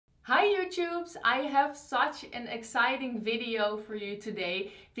Hi YouTubes! I have such an exciting video for you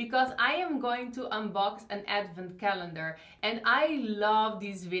today because I am going to unbox an advent calendar and I love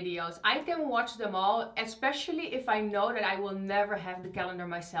these videos. I can watch them all, especially if I know that I will never have the calendar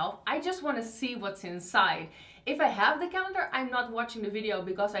myself. I just want to see what's inside. If I have the calendar, I'm not watching the video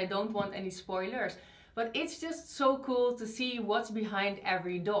because I don't want any spoilers. But it's just so cool to see what's behind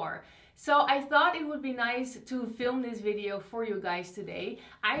every door. So I thought it would be nice to film this video for you guys today.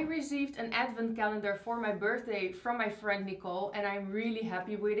 I received an advent calendar for my birthday from my friend Nicole and I'm really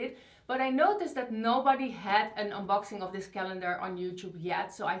happy with it. But I noticed that nobody had an unboxing of this calendar on YouTube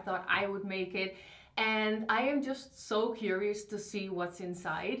yet, so I thought I would make it. And I am just so curious to see what's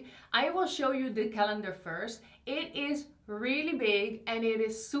inside. I will show you the calendar first. It is really big and it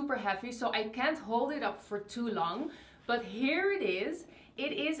is super heavy, so I can't hold it up for too long. But here it is.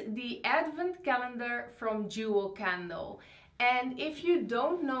 It is the advent calendar from Jewel Candle. And if you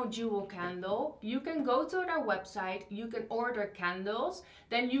don't know Jewel Candle, you can go to their website, you can order candles,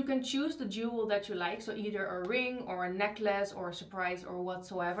 then you can choose the jewel that you like, so either a ring or a necklace or a surprise or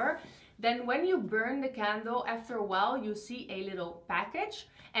whatsoever. Then when you burn the candle, after a while you see a little package,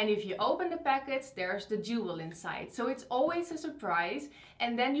 and if you open the package, there's the jewel inside. So it's always a surprise,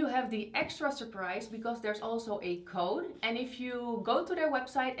 and then you have the extra surprise because there's also a code, and if you go to their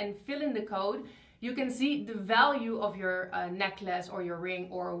website and fill in the code, you can see the value of your necklace or your ring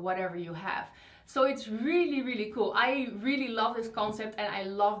or whatever you have. So it's really cool. I really love this concept and I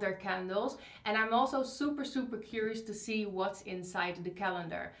love their candles. And I'm also super curious to see what's inside the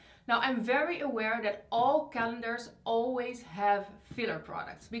calendar. Now I'm very aware that all calendars always have filler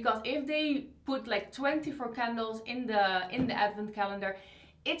products, because if they put like 24 candles in the advent calendar,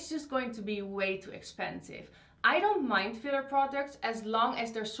 it's just going to be way too expensive. I don't mind filler products as long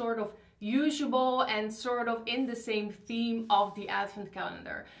as they're sort of usable and sort of in the same theme of the advent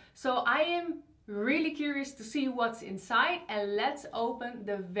calendar. So I am really curious to see what's inside, and let's open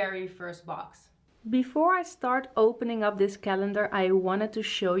the very first box. Before I start opening up this calendar, I wanted to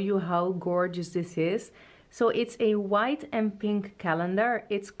show you how gorgeous this is. So it's a white and pink calendar.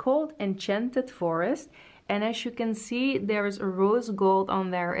 It's called Enchanted Forest, and as you can see, there's a rose gold on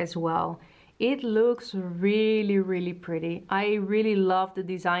there as well. It looks really pretty. I really love the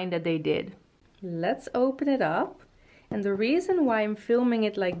design that they did. Let's open it up. And the reason why I'm filming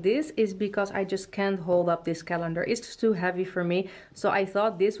it like this is because I just can't hold up this calendar. It's just too heavy for me. So I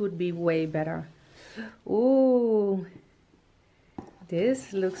thought this would be way better. Ooh,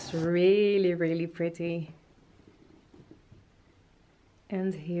 this looks really pretty.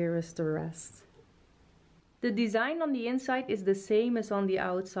 And here is the rest. The design on the inside is the same as on the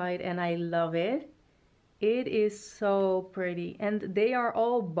outside and I love it. It is so pretty, and they are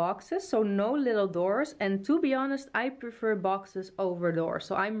all boxes, so no little doors, and to be honest, I prefer boxes over doors,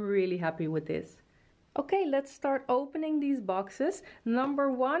 so I'm really happy with this. Okay, let's start opening these boxes.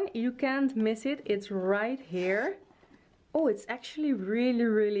 Number one, you can't miss it, it's right here. Oh, it's actually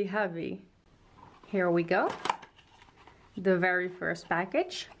really heavy. Here we go. The very first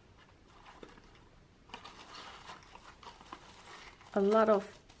package. A lot of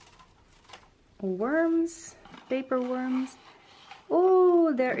worms, paper worms.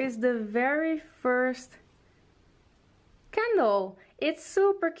 Oh, there is the very first candle. It's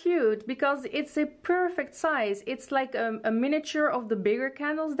super cute because it's a perfect size. It's like a miniature of the bigger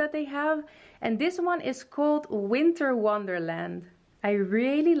candles that they have. And this one is called Winter Wonderland. I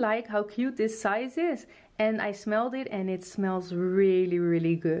really like how cute this size is. And I smelled it and it smells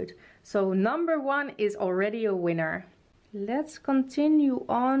really good. So number one is already a winner. Let's continue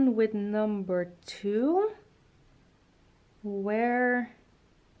on with number two. Where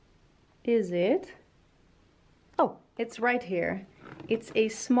is it? Oh, it's right here. It's a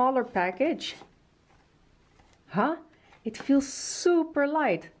smaller package. Huh? It feels super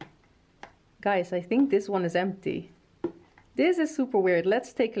light. Guys, I think this one is empty. This is super weird.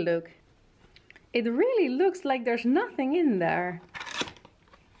 Let's take a look. It really looks like there's nothing in there.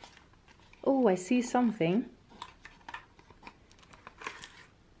 Oh, I see something.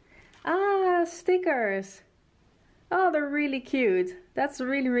 Ah, stickers. Oh, they're really cute. That's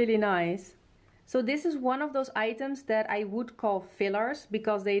really nice. So this is one of those items that I would call fillers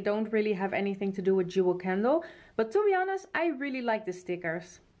because they don't really have anything to do with Jewel Candle. But to be honest, I really like the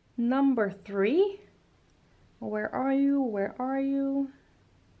stickers. Number three. Where are you? Where are you?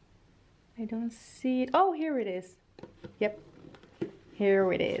 I don't see it. Oh, here it is. Yep.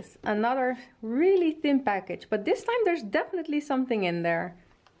 Here it is. Another really thin package. But this time there's definitely something in there.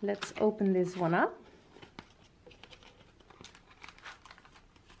 Let's open this one up.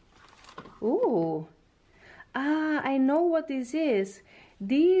 Ooh. Ah, I know what this is.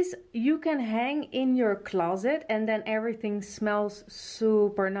 These you can hang in your closet and then everything smells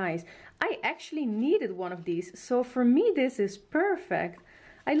super nice. I actually needed one of these, so for me this is perfect.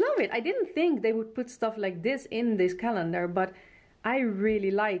 I love it. I didn't think they would put stuff like this in this calendar, but I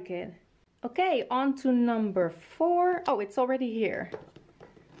really like it. Okay, on to number 4. Oh, it's already here.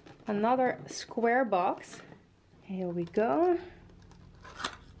 Another square box. Here we go.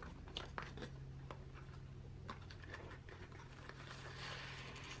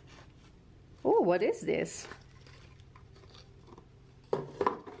 Oh, what is this?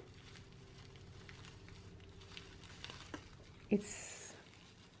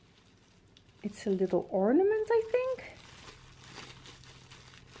 It's a little ornament, I think.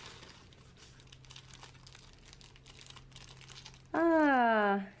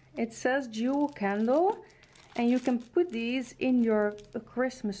 Ah, it says jewel candle, and you can put these in your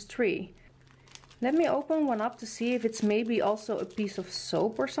Christmas tree. Let me open one up to see if it's maybe also a piece of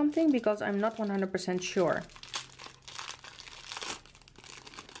soap or something, because I'm not 100% sure.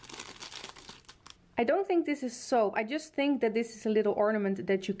 I don't think this is soap. I just think that this is a little ornament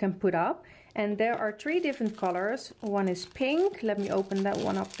that you can put up. And there are 3 different colors. One is pink. Let me open that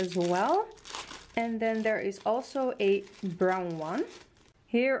one up as well. And then there is also a brown one.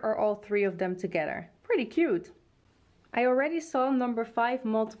 Here are all 3 of them together. Pretty cute. I already saw number 5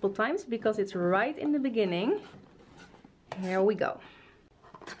 multiple times because it's right in the beginning. Here we go.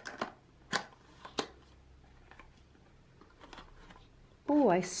 Oh,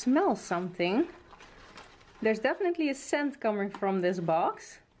 I smell something. There's definitely a scent coming from this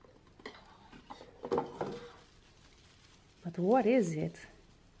box. But what is it?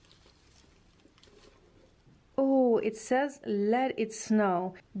 Oh, it says let it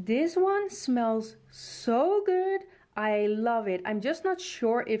snow. This one smells so good. I love it. I'm just not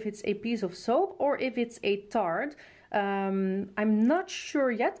sure if it's a piece of soap or if it's a tart. I'm not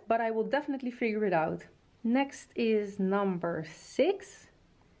sure yet, but I will definitely figure it out. Next is number 6.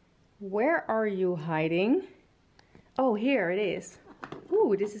 Where are you hiding? Oh, here it is.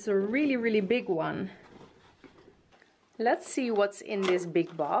 Ooh, this is a really, really big one. Let's see what's in this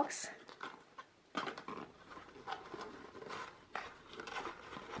big box.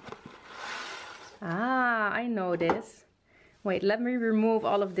 Ah, I know this. Wait, let me remove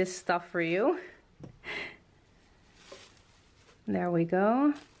all of this stuff for you. There we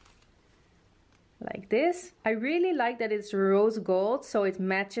go. Like this. I really like that it's rose gold, so it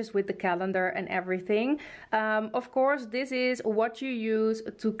matches with the calendar and everything. Of course, this is what you use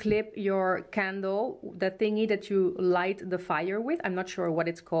to clip your candle, the thingy that you light the fire with. I'm not sure what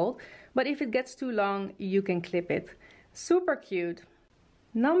it's called, but if it gets too long, you can clip it. Super cute.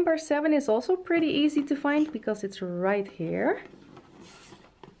 Number 7 is also pretty easy to find because it's right here.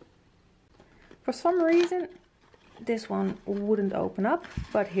 For some reason, this one wouldn't open up,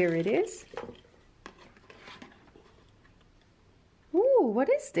 but here it is. Ooh, what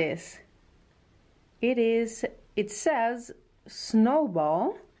is this? It says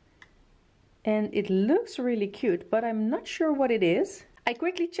snowball, and it looks really cute, but I'm not sure what it is. I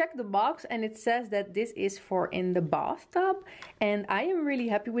quickly checked the box and it says that this is for in the bathtub, and I am really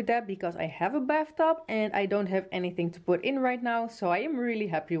happy with that because I have a bathtub and I don't have anything to put in right now, so I am really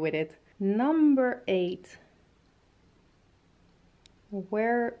happy with it. Number 8.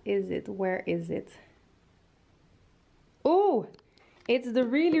 Where is it? Where is it? Oh, it's the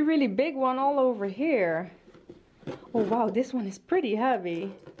really, really big one all over here. Oh wow, this one is pretty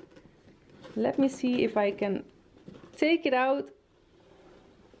heavy. Let me see if I can take it out.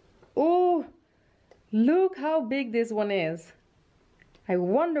 Oh, look how big this one is. I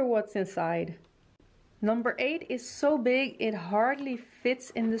wonder what's inside. Number 8 is so big it hardly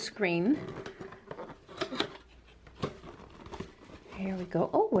fits in the screen. Here we go.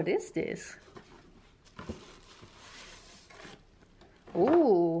 Oh, what is this?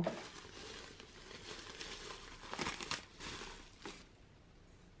 Ooh.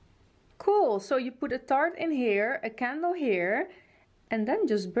 Cool. So you put a tart in here, a candle here, and then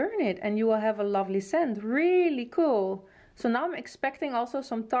just burn it and you will have a lovely scent. Really cool. So now I'm expecting also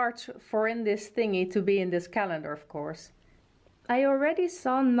some tarts for in this thingy to be in this calendar, of course. I already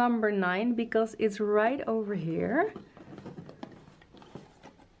saw number 9 because it's right over here.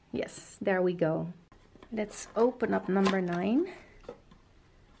 Yes, there we go. Let's open up number 9.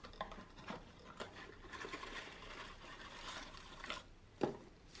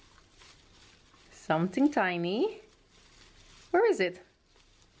 Something tiny. Where is it?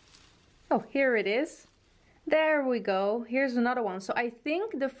 Oh, here it is. There we go. Here's another one. So I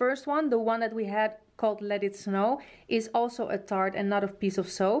think the first one, the one that we had called Let It Snow, is also a tart and not a piece of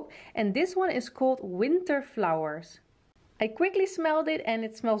soap. And this one is called Winter Flowers. I quickly smelled it and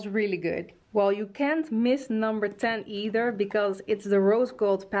it smells really good. Well, you can't miss number 10 either because it's the rose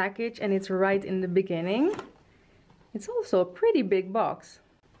gold package and it's right in the beginning. It's also a pretty big box.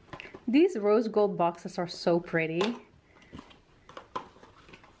 These rose gold boxes are so pretty.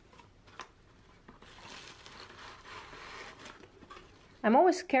 I'm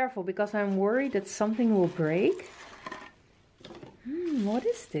always careful because I'm worried that something will break. What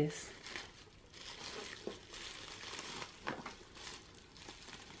is this?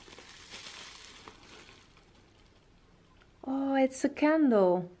 Oh, it's a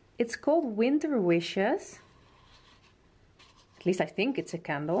candle. It's called Winter Wishes. At least I think it's a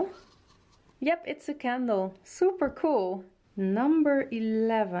candle. Yep, it's a candle. Super cool. Number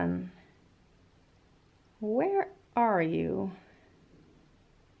 11. Where are you?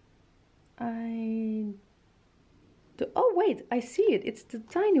 Oh wait, I see it. It's the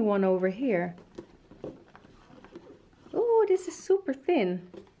tiny one over here. Oh, this is super thin.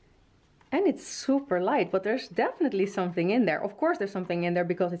 And it's super light, but there's definitely something in there. Of course there's something in there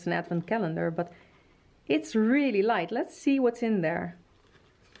because it's an advent calendar, but it's really light. Let's see what's in there.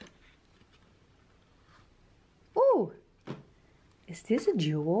 Oh, is this a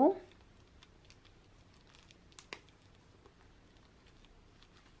jewel?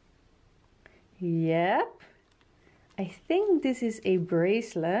 Yep. I think this is a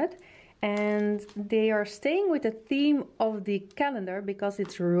bracelet. And they are staying with the theme of the calendar because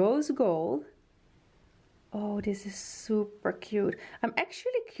it's rose gold. Oh, this is super cute. I'm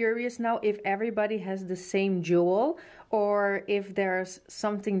actually curious now if everybody has the same jewel or if there's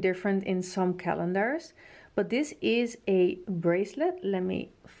something different in some calendars. But this is a bracelet. Let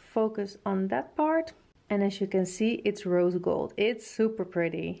me focus on that part. And as you can see, it's rose gold. It's super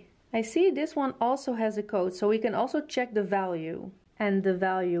pretty. I see this one also has a code, so we can also check the value. And the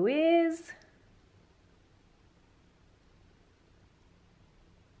value is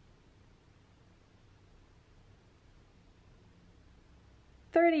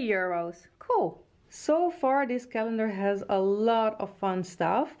 €30. Cool. So far this calendar has a lot of fun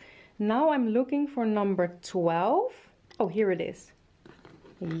stuff. Now I'm looking for number 12. Oh, here it is.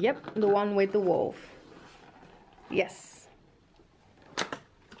 Yep, the one with the wolf. Yes.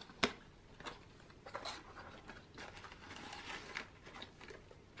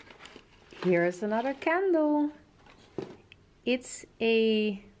 Here's another candle. It's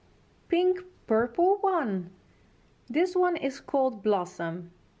a pink purple one. This one is called Blossom.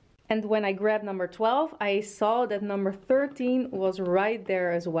 And when I grabbed number 12, I saw that number 13 was right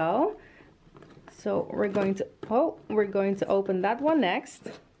there as well. So we're going to open that one next.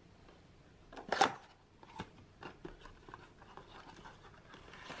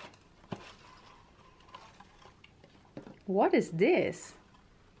 What is this?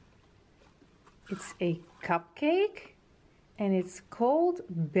 It's a cupcake and it's called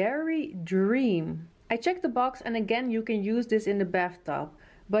Berry Dream. I checked the box and again you can use this in the bathtub,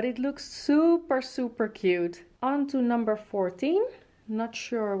 but it looks super cute. On to number 14. Not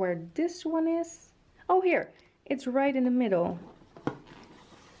sure where this one is. Oh, here. It's right in the middle.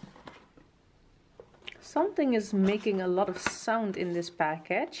 Something is making a lot of sound in this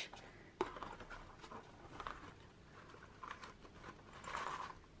package.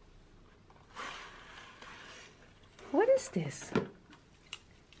 What is this?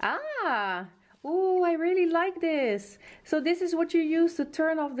 Ah! Oh, I really like this. So this is what you use to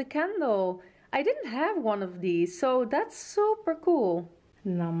turn off the candle. I didn't have one of these, so that's super cool.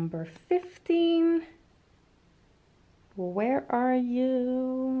 Number 15. Where are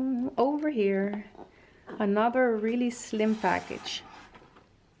you? Over here. Another really slim package.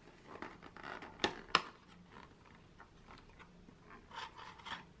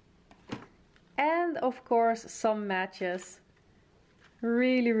 And of course some matches.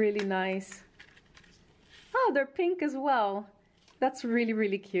 Really nice. Oh, they're pink as well. That's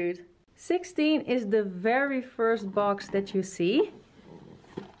really cute. 16 is the very first box that you see.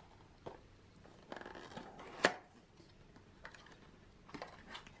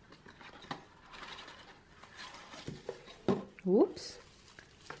 Whoops.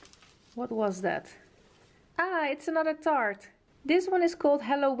 What was that? Ah, it's another tart. This one is called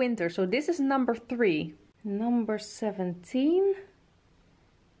Hello Winter, so this is number 3. Number 17.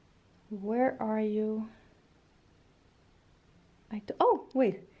 Where are you? Oh,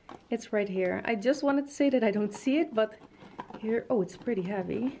 wait. It's right here. I just wanted to say that I don't see it, but here... Oh, it's pretty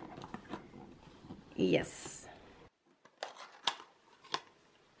heavy. Yes.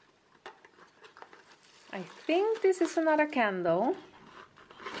 I think this is another candle.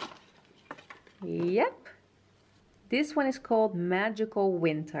 Yep. This one is called Magical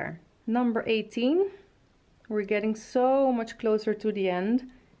Winter. Number 18. We're getting so much closer to the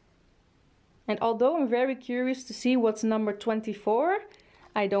end. And although I'm very curious to see what's number 24,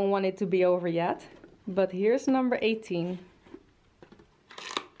 I don't want it to be over yet. But here's number 18.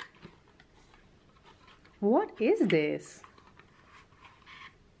 What is this?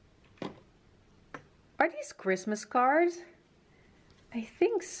 Are these Christmas cards? I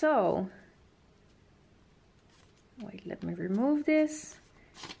think so. Wait, let me remove this.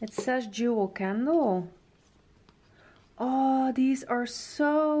 It says jewel candle. Oh, these are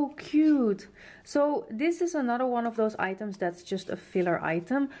so cute. So this is another one of those items that's just a filler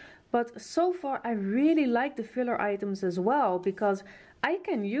item. But so far I really like the filler items as well, because I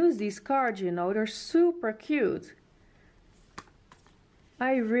can use these cards, you know, they're super cute.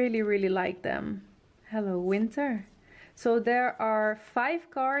 I really like them. Hello Winter. So there are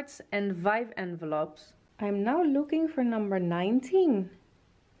 5 cards and 5 envelopes. I'm now looking for number 19.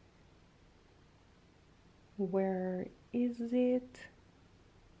 Where is it?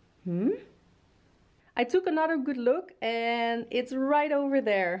 I took another good look and it's right over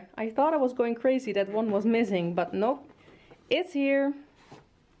there. I thought I was going crazy that one was missing, but nope, it's here.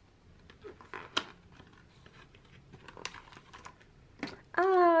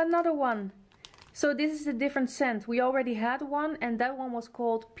 Ah, another one. So this is a different scent. We already had one and that one was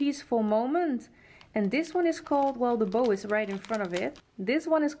called Peaceful Moment. And this one is called, well, the bow is right in front of it. This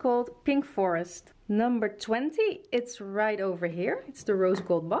one is called Pink Forest. Number 20, it's right over here. It's the rose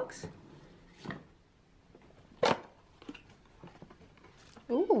gold box.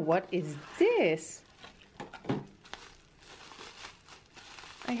 Ooh, what is this?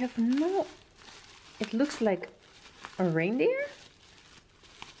 I have no... It looks like a reindeer?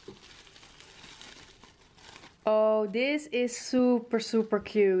 Oh, this is super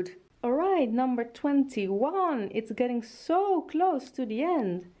cute. Alright, number 21. It's getting so close to the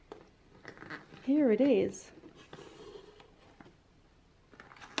end. Here it is.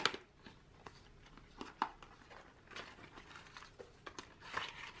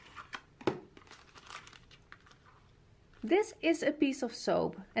 This is a piece of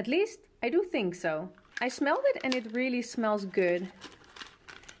soap. At least, I do think so. I smelled it and it really smells good.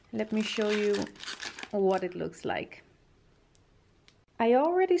 Let me show you what it looks like. I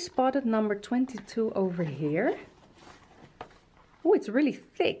already spotted number 22 over here. Oh, it's really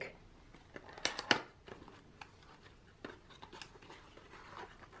thick.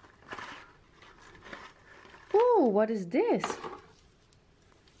 Oh, what is this?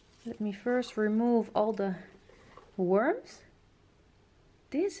 Let me first remove all the worms.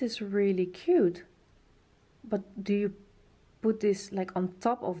 This is really cute. But do you put this like on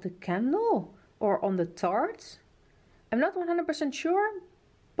top of the candle or on the tarts? I'm not 100% sure,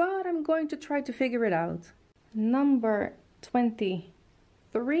 but I'm going to try to figure it out. Number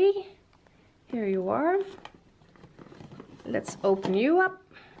 23. Here you are. Let's open you up.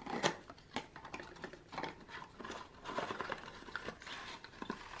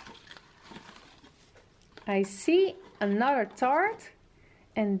 I see another tart,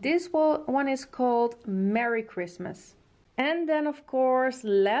 and this one is called Merry Christmas. And then of course,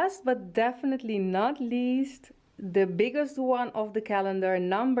 last but definitely not least, the biggest one of the calendar,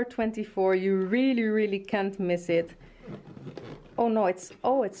 number 24. You really can't miss it. Oh no, it's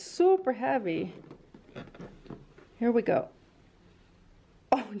super heavy. Here we go.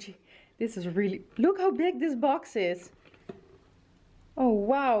 Oh gee, this is really, look how big this box is. Oh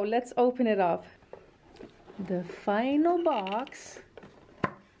wow, let's open it up. The final box.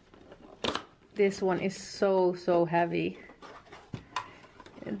 This one is so heavy.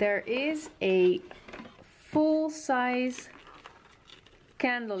 There is a full-size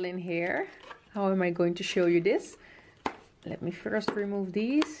candle in here. How am I going to show you this? Let me first remove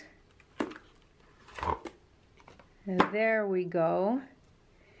these. And there we go.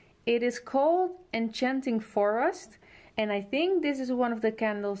 It is called Enchanting Forest. And I think this is one of the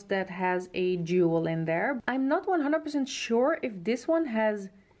candles that has a jewel in there. I'm not 100% sure if this one has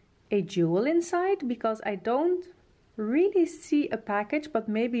a jewel inside, because I don't really see a package, but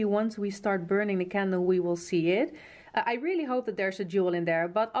maybe once we start burning the candle we will see it. I really hope that there's a jewel in there,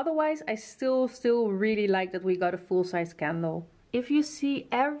 but otherwise I still really like that we got a full-size candle. If you see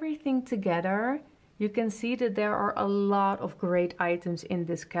everything together, you can see that there are a lot of great items in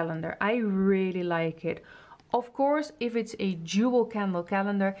this calendar. I really like it. Of course, if it's a jewel candle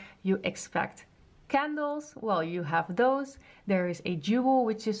calendar, you expect Candles, well, you have those. There is a jewel,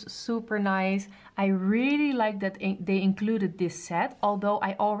 which is super nice. I really like that they included this set, although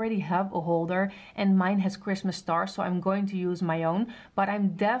I already have a holder and mine has Christmas stars, so I'm going to use my own. But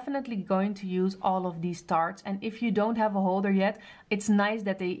I'm definitely going to use all of these tarts. And if you don't have a holder yet, it's nice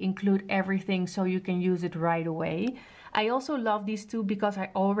that they include everything so you can use it right away. I also love these two because I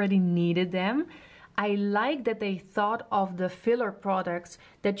already needed them. I like that they thought of the filler products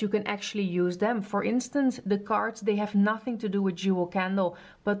that you can actually use them. For instance, the cards, they have nothing to do with jewel candle,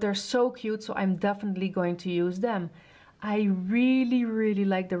 but they're so cute, so I'm definitely going to use them. I really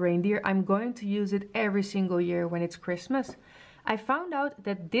like the reindeer. I'm going to use it every single year when it's Christmas. I found out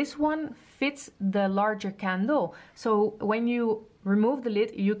that this one fits the larger candle. So when you remove the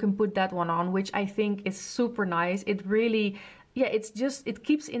lid, you can put that one on, which I think is super nice. It really, yeah, it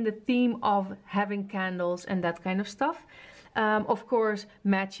keeps in the theme of having candles and that kind of stuff. Of course,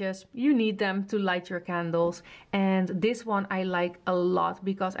 matches, you need them to light your candles. And this one I like a lot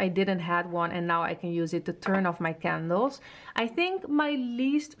because I didn't have one and now I can use it to turn off my candles. I think my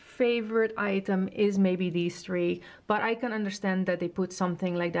least favorite item is maybe these three, but I can understand that they put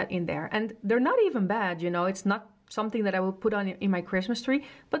something like that in there. And they're not even bad, you know, it's not something that I will put on in my Christmas tree,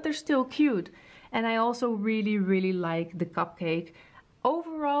 but they're still cute. And I also really like the cupcake.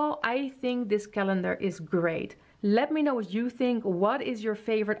 Overall, I think this calendar is great. Let me know what you think. What is your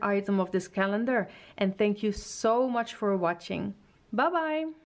favorite item of this calendar? And thank you so much for watching. Bye bye!